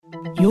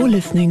You're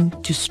listening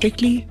to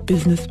Strictly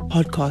Business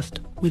Podcast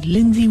with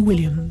Lindsay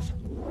Williams.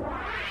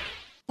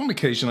 On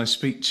occasion, I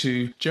speak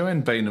to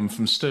Joanne Baynham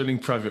from Sterling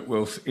Private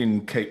Wealth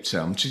in Cape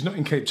Town. She's not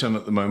in Cape Town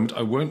at the moment.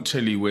 I won't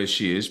tell you where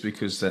she is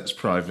because that's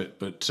private,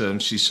 but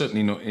she's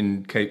certainly not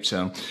in Cape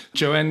Town.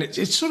 Joanne,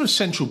 it's sort of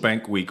central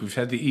bank week. We've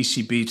had the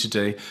ECB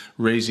today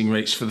raising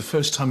rates for the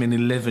first time in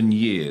 11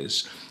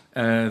 years.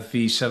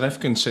 The South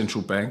African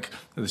Central Bank,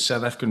 the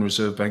South African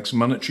Reserve Bank's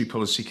Monetary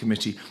Policy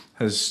Committee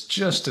has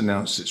just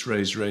announced it's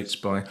raised rates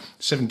by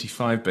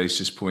 75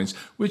 basis points,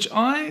 which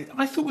I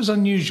thought was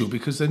unusual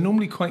because they're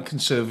normally quite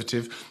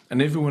conservative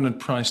and everyone had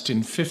priced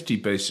in 50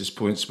 basis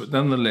points. But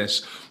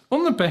nonetheless,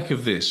 on the back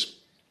of this,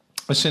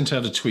 I sent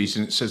out a tweet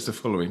and it says the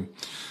following.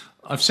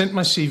 I've sent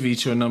my CV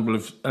to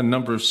a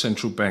number of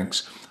central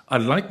banks. I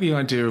like the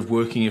idea of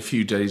working a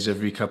few days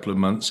every couple of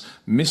months,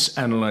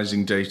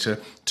 misanalyzing data,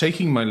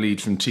 taking my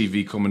lead from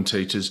TV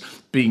commentators,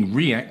 being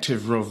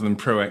reactive rather than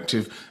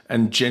proactive,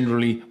 and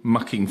generally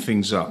mucking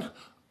things up.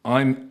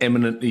 I'm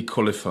eminently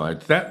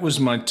qualified. That was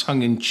my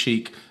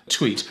tongue-in-cheek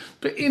tweet.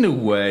 But in a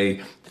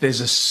way,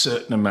 there's a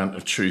certain amount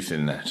of truth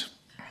in that.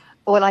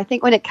 Well, I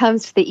think when it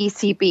comes to the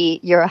ECB,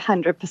 you're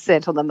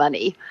 100% on the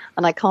money.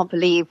 And I can't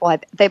believe why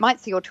they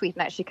might see your tweet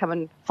and actually come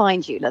and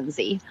find you,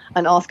 Lindsay,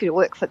 and ask you to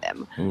work for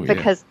them.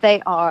 Because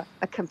they are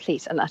a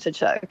complete and utter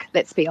joke,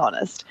 let's be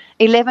honest.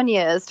 11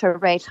 years to a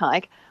rate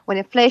hike when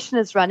inflation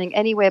is running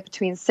anywhere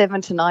between 7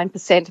 to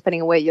 9%,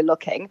 depending on where you're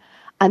looking.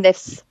 And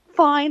they've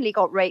finally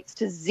got rates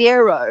to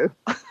zero,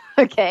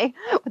 okay,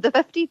 with the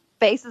 50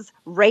 basis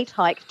rate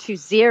hike to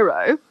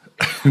zero.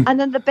 And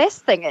then the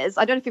best thing is,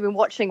 I don't know if you've been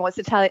watching what's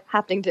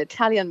happening to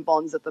Italian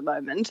bonds at the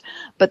moment,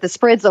 but the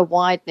spreads are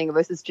widening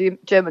versus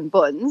German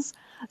bonds.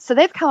 So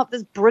they've come up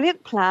with this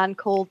brilliant plan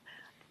called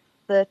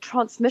the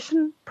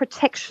Transmission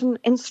Protection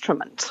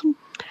Instrument.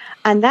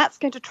 And that's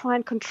going to try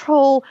and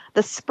control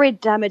the spread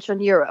damage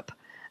on Europe.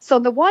 So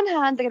on the one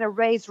hand, they're going to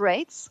raise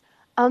rates.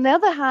 On the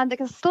other hand, they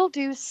can still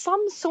do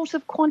some sort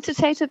of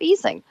quantitative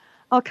easing.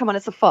 Oh, come on,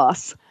 it's a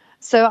farce.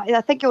 So I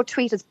think your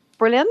tweet is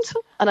brilliant,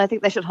 and I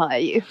think they should hire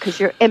you because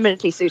you're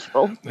eminently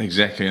suitable.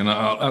 Exactly, and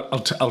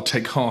I'll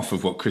take half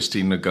of what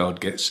Christine Lagarde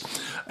gets.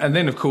 And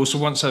then, of course,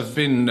 once I've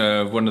been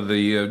one of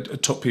the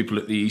top people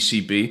at the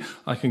ECB,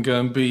 I can go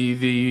and be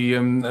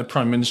the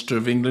Prime Minister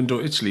of England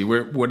or Italy,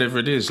 whatever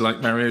it is,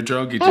 like Mario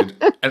Draghi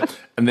did,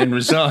 and then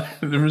resign.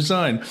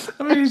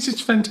 I mean,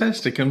 it's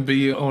fantastic, and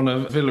be on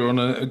a villa on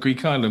a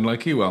Greek island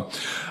like you are.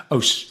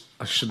 Oh,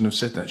 I shouldn't have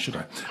said that, should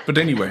I? But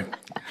anyway...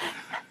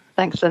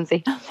 Thanks,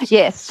 Lindsay.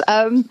 Yes,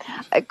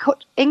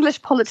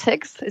 English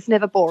politics is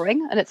never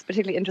boring, and it's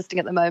particularly interesting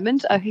at the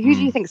moment. Who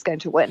do you think is going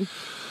to win?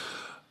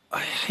 I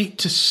hate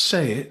to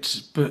say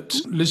it, but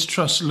Liz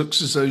Truss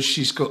looks as though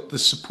she's got the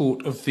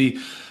support of the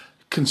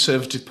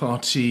Conservative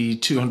Party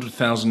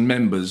 200,000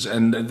 members,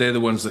 and they're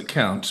the ones that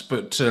count.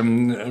 But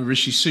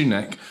Rishi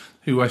Sunak,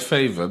 who I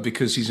favour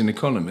because he's an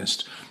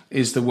economist,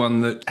 is the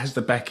one that has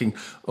the backing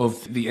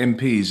of the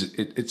MPs,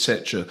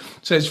 etc.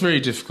 So it's very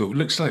difficult. It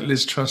looks like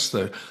Liz Truss,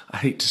 though. I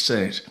hate to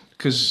say it,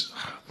 because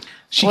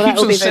she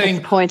keeps on saying...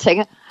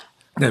 disappointing.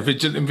 No,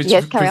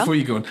 Yes, before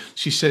you go on,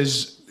 she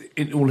says,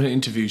 in all her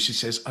interviews, she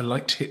says,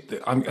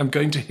 I'm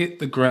going to hit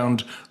the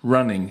ground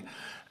running.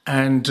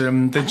 And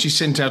then she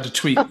sent out a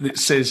tweet that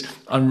says,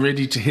 I'm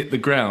ready to hit the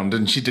ground,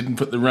 and she didn't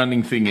put the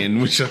running thing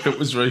in, which I thought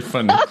was very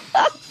funny.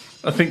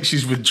 I think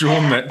she's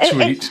withdrawn that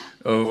tweet.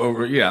 It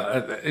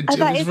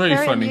was very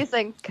funny.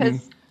 Amusing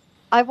because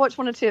I've watched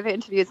one or two of her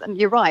interviews, and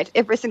you're right.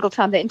 Every single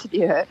time they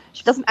interview her,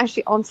 she doesn't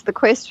actually answer the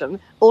question.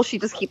 All she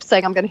just keeps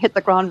saying, "I'm going to hit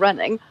the ground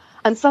running."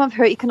 And some of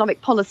her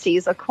economic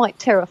policies are quite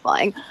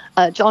terrifying.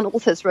 John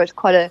Althus wrote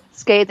quite a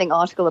scathing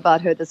article about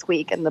her this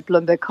week in the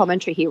Bloomberg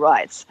commentary he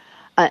writes,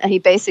 and he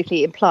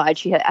basically implied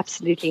she had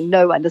absolutely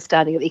no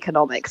understanding of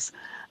economics.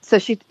 So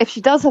if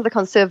she does have the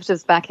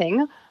Conservatives'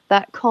 backing,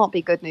 that can't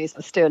be good news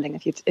for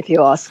sterling, if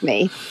you ask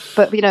me.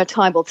 But,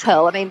 time will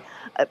tell. I mean,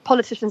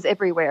 politicians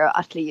everywhere are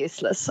utterly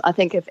useless. I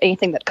think if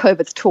anything that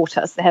COVID's taught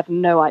us, they have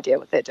no idea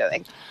what they're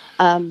doing.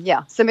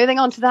 So moving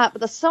on to that, but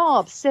the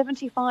SARB,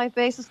 75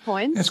 basis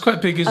points. It's quite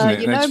big, isn't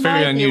it? And it's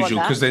very unusual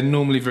because they're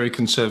normally very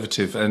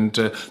conservative and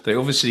they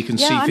obviously can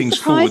see things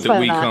forward that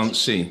we can't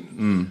see.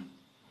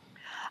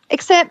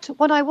 Except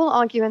what I will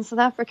argue in South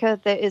Africa,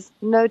 there is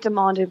no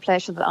demand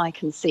inflation that I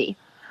can see.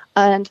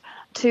 And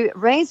to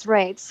raise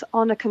rates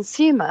on a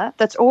consumer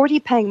that's already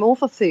paying more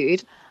for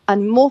food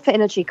and more for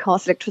energy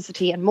costs,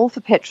 electricity, and more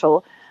for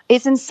petrol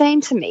is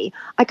insane to me.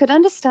 I could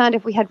understand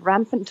if we had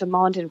rampant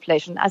demand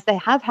inflation, as they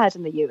have had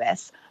in the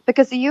US,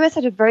 because the US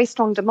had a very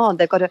strong demand.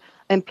 They've got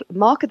a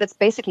market that's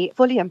basically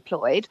fully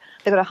employed.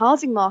 They've got a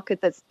housing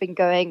market that's been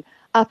going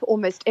up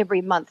almost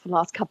every month for the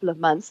last couple of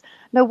months.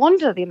 No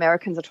wonder the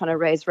Americans are trying to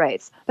raise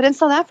rates. But in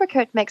South Africa,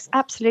 it makes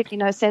absolutely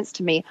no sense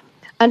to me.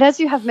 And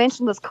as you have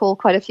mentioned this call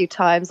quite a few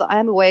times, I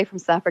am away from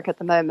South Africa at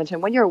the moment.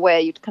 And when you're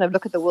away, you kind of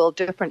look at the world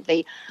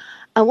differently.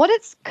 And what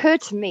it's occurred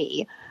to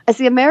me is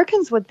the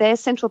Americans with their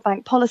central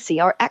bank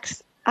policy are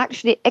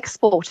actually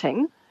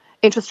exporting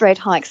interest rate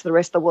hikes to the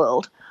rest of the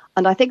world.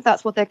 And I think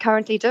that's what they're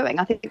currently doing.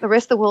 I think the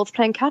rest of the world's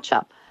playing catch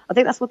up. I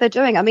think that's what they're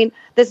doing. I mean,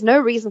 there's no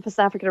reason for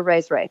South Africa to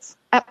raise rates.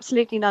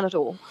 Absolutely none at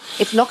all.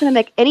 It's not going to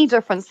make any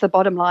difference to the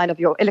bottom line of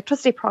your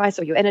electricity price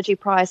or your energy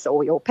price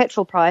or your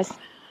petrol price.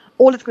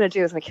 All it's going to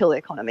do is going to kill the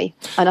economy.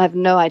 And I have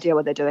no idea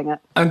why they're doing it.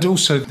 And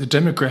also the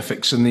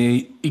demographics and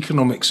the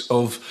economics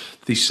of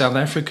the South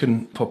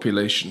African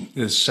population,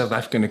 the South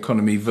African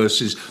economy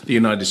versus the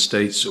United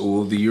States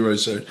or the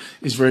Eurozone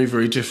is very,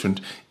 very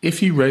different.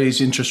 If you raise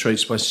interest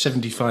rates by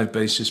 75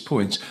 basis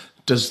points,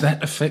 does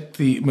that affect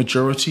the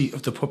majority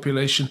of the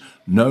population?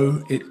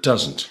 No, it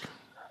doesn't.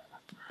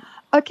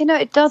 Okay, no,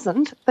 it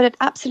doesn't, but it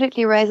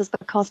absolutely raises the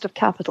cost of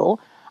capital.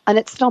 And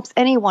it stops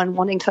anyone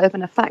wanting to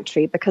open a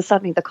factory because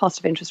suddenly the cost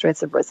of interest rates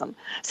have risen.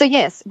 So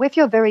yes, if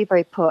you're very,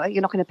 very poor,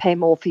 you're not going to pay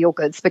more for your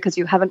goods because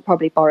you haven't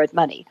probably borrowed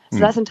money. So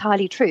that's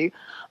entirely true.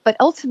 But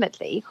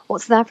ultimately,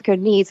 what South Africa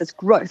needs is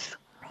growth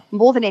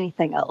more than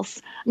anything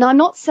else. Now, I'm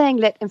not saying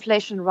let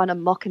inflation run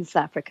amok in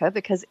South Africa,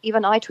 because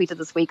even I tweeted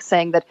this week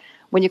saying that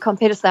when you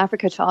compare South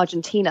Africa to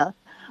Argentina,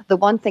 the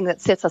one thing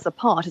that sets us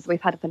apart is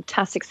we've had a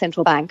fantastic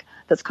central bank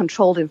that's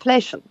controlled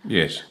inflation.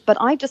 Yes. But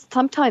I just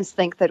sometimes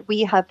think that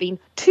we have been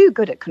too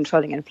good at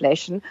controlling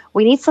inflation.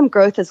 We need some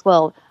growth as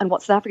well. And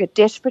what South Africa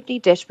desperately,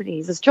 desperately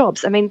needs is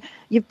jobs. I mean,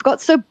 you've got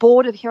so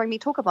bored of hearing me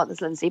talk about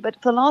this, Lindsay, but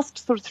for the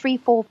last sort of 3,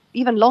 4,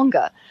 even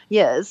longer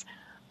years,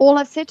 all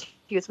I've said to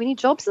you is we need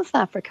jobs in South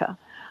Africa.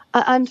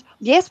 And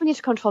yes, we need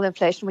to control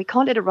inflation. We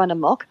can't let it run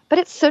amok, but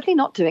it's certainly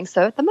not doing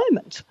so at the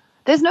moment.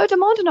 There's no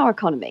demand in our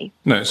economy.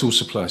 No, it's all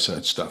supply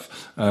side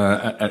stuff.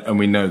 And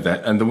we know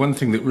that. And the one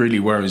thing that really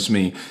worries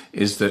me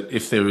is that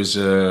if there is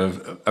a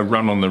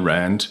run on the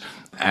rand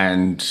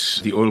and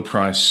the oil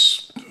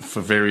price,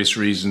 for various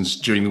reasons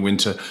during the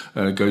winter,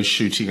 goes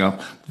shooting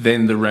up,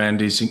 then the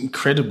rand is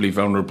incredibly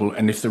vulnerable.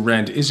 And if the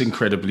rand is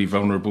incredibly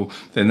vulnerable,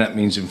 then that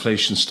means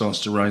inflation starts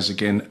to rise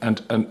again,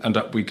 and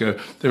up we go.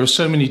 There are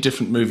so many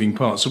different moving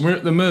parts, and we're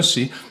at the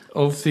mercy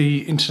of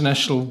the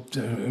international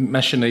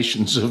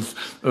machinations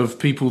of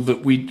people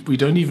that we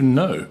don't even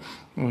know.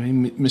 I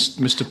mean,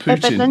 Mr.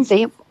 Putin. But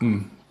Lindsay,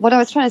 what I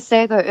was trying to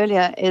say, though,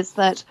 earlier is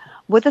that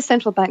with the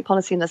central bank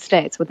policy in the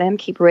States, with them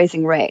keep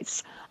raising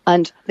rates,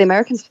 and the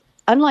Americans,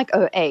 unlike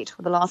 '08,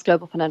 with the last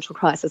global financial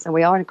crisis, and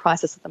we are in a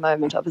crisis at the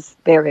moment of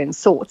varying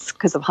sorts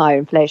because of higher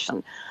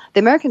inflation, the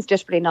Americans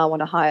desperately now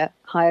want a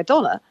higher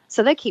dollar,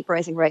 so they keep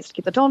raising rates to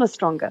keep the dollar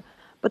stronger.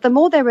 But the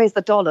more they raise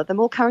the dollar, the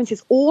more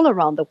currencies all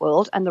around the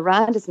world, and the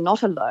rand is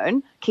not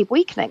alone, keep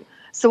weakening.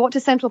 So what do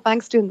central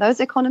banks do in those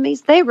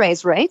economies? They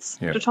raise rates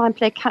to try and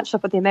play catch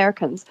up with the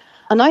Americans.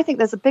 And I think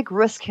there's a big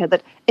risk here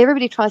that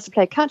everybody tries to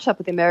play catch up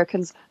with the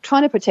Americans,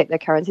 trying to protect their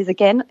currencies.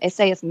 Again,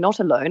 SA is not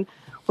alone.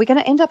 We're going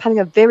to end up having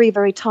a very,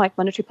 very tight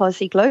monetary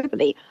policy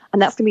globally,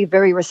 and that's going to be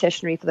very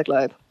recessionary for the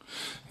globe.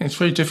 It's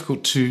very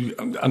difficult to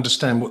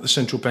understand what the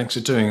central banks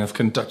are doing. I've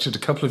conducted a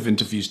couple of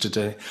interviews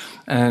today,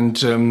 and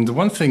the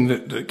one thing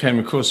that came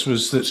across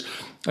was that,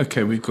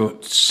 okay, we've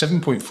got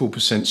 7.4%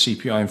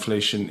 CPI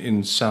inflation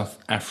in South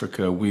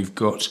Africa. We've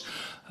got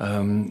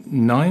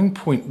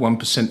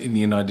 9.1% in the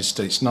United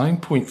States,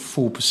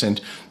 9.4%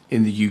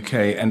 in the UK,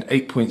 and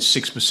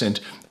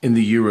 8.6% in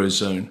the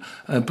Eurozone.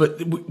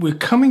 But we're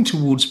coming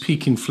towards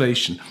peak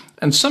inflation.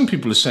 And some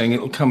people are saying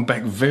it'll come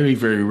back very,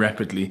 very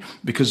rapidly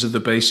because of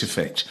the base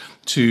effect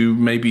to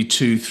maybe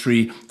 2,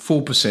 3,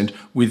 4%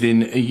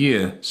 within a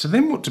year. So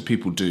then what do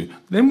people do?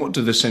 Then what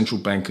do the central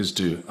bankers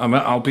do?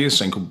 I'll be a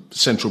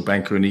central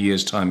banker in a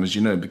year's time, as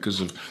you know, because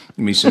of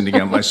me sending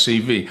out my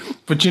CV.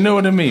 But you know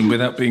what I mean,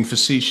 without being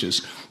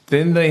facetious.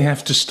 Then they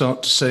have to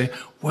start to say,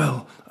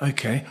 well,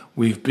 okay,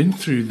 we've been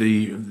through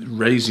the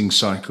raising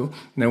cycle.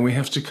 Now we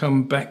have to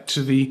come back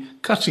to the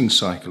cutting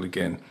cycle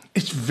again.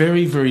 It's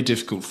very, very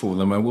difficult for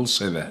them, I will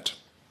say that.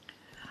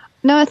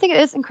 No, I think it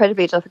is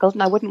incredibly difficult,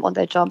 and I wouldn't want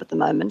their job at the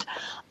moment.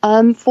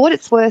 For what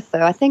it's worth,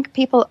 though, I think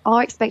people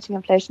are expecting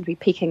inflation to be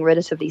peaking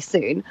relatively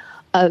soon,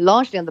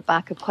 largely on the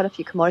back of quite a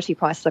few commodity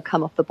prices that have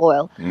come off the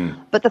boil.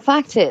 But the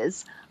fact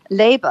is,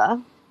 labour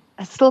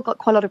has still got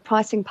quite a lot of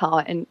pricing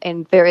power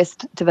in various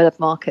developed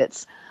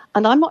markets.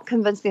 And I'm not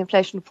convinced the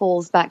inflation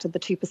falls back to the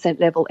 2%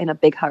 level in a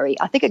big hurry.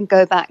 I think it can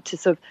go back to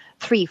sort of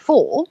 3,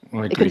 4.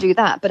 It can do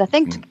that. But I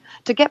think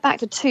to get back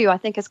to 2, I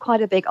think is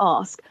quite a big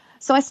ask.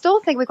 So I still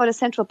think we've got a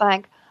central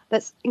bank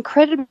that's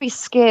incredibly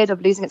scared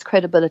of losing its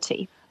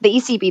credibility. The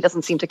ECB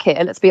doesn't seem to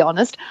care, let's be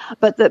honest.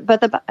 But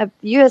the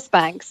US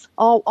banks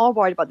are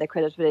worried about their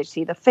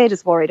credibility. The Fed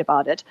is worried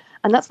about it.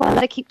 And that's why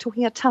they keep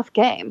talking a tough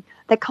game.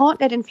 They can't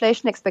let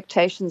inflation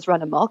expectations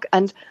run amok.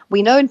 And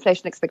we know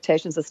inflation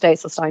expectations of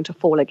states are starting to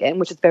fall again,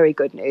 which is very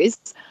good news.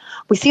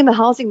 We see in the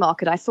housing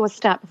market, I saw a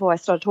stat before I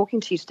started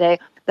talking to you today,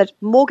 that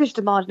mortgage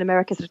demand in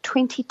America is at a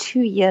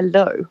 22-year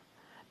low.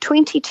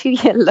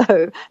 22-year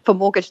low for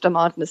mortgage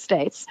demand in the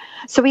States.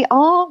 So we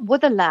are,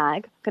 with a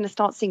lag, going to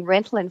start seeing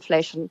rental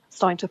inflation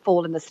starting to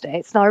fall in the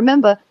States. Now,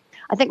 remember,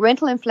 I think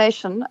rental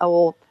inflation,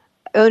 or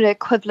owner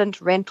equivalent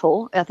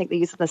rental, I think they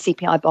use it in the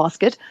CPI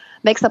basket,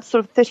 makes up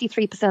sort of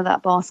 33% of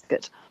that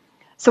basket.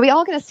 So we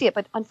are going to see it,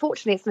 but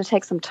unfortunately it's going to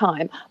take some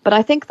time. But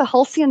I think the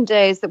halcyon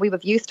days that we were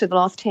used to the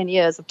last 10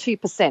 years of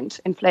 2%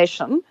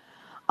 inflation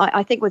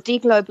I think with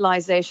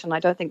deglobalization, I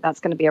don't think that's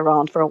going to be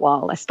around for a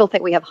while. I still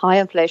think we have higher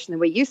inflation than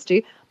we're used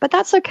to, but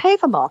that's okay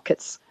for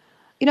markets.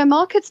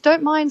 Markets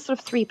don't mind sort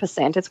of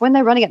 3%. It's when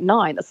they're running at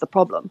 9% that's the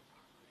problem.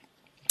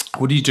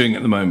 What are you doing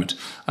at the moment?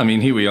 I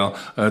mean, here we are,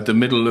 the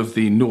middle of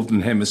the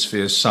Northern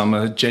Hemisphere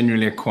summer,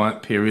 generally a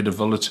quiet period, a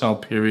volatile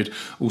period,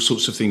 all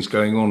sorts of things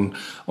going on.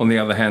 On the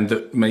other hand,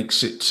 that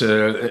makes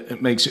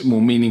it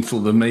more meaningful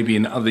than maybe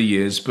in other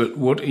years. But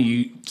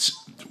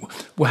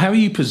how are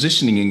you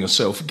positioning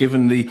yourself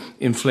given the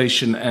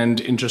inflation and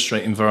interest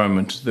rate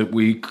environment that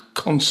we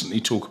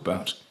constantly talk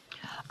about?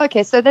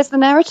 Okay, so there's the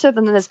narrative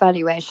and then there's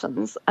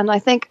valuations. And I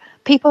think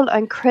people are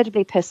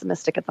incredibly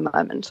pessimistic at the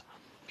moment.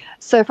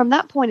 So from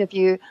that point of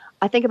view,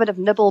 I think a bit of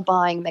nibble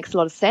buying makes a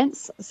lot of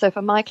sense. So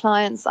for my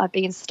clients, I've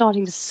been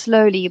starting to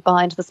slowly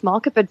buy into this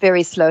market, but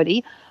very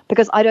slowly,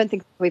 because I don't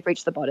think we've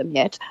reached the bottom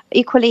yet.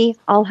 Equally,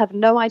 I'll have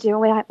no idea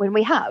when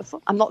we have.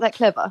 I'm not that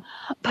clever.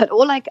 But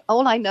all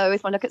I know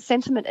is when I look at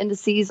sentiment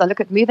indices, I look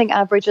at moving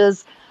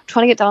averages,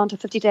 trying to get down to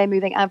 50-day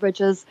moving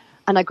averages.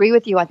 And I agree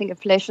with you. I think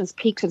inflation's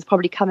peaked and it's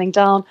probably coming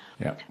down.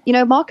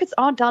 Yeah. Markets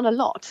are down a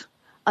lot.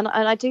 And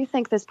I do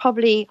think there's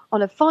probably,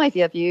 on a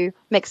 5-year view,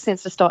 makes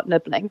sense to start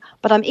nibbling.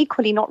 But I'm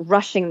equally not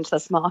rushing into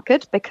this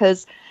market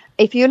because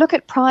if you look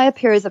at prior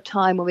periods of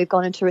time when we've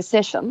gone into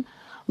recession,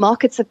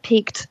 markets have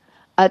peaked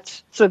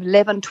at sort of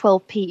 11,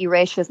 12 PE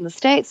ratios in the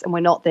States, and we're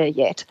not there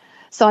yet.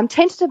 So I'm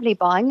tentatively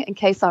buying in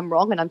case I'm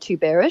wrong and I'm too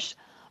bearish,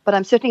 but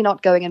I'm certainly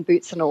not going in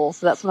boots and all.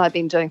 So that's what I've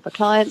been doing for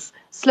clients,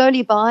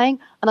 slowly buying.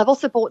 And I've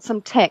also bought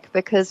some tech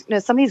because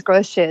some of these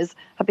growth shares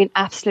have been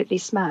absolutely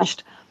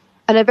smashed.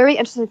 And a very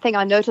interesting thing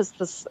I noticed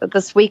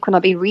this week when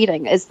I've been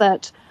reading is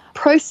that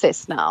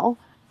Process now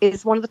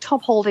is one of the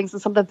top holdings in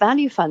some of the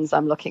value funds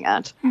I'm looking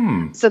at.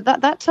 So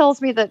that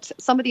tells me that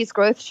some of these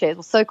growth shares,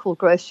 or so-called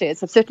growth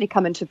shares, have certainly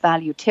come into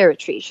value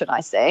territory, should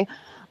I say.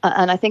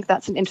 And I think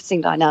that's an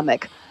interesting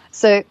dynamic.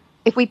 So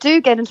if we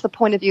do get into the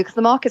point of view, because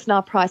the market's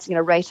now pricing in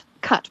a rate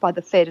cut by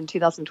the Fed in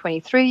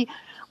 2023,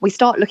 we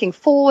start looking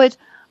forward.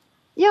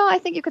 Yeah, I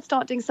think you could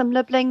start doing some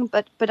nibbling,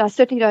 but I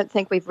certainly don't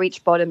think we've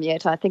reached bottom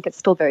yet. I think it's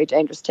still very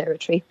dangerous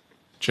territory.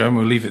 Joanne,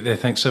 we'll leave it there.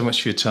 Thanks so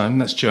much for your time.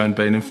 That's Joanne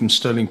Baynham from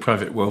Sterling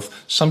Private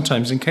Wealth,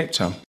 sometimes in Cape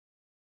Town.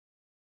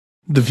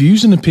 The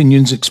views and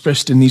opinions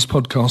expressed in these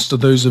podcasts are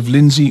those of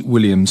Lindsay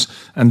Williams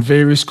and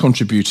various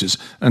contributors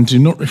and do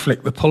not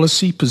reflect the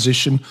policy,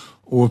 position,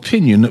 or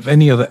opinion of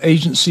any other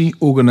agency,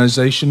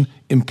 organisation,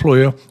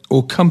 employer,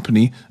 or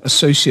company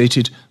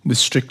associated with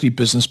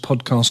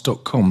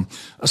strictlybusinesspodcast.com.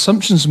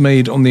 Assumptions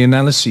made on the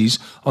analyses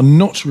are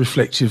not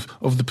reflective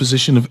of the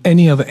position of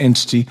any other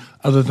entity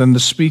other than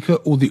the speaker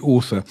or the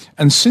author.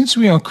 And since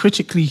we are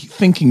critically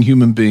thinking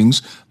human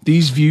beings,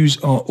 these views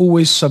are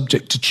always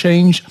subject to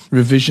change,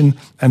 revision,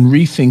 and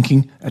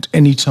rethinking at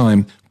any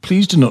time.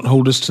 Please do not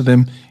hold us to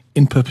them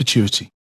in perpetuity.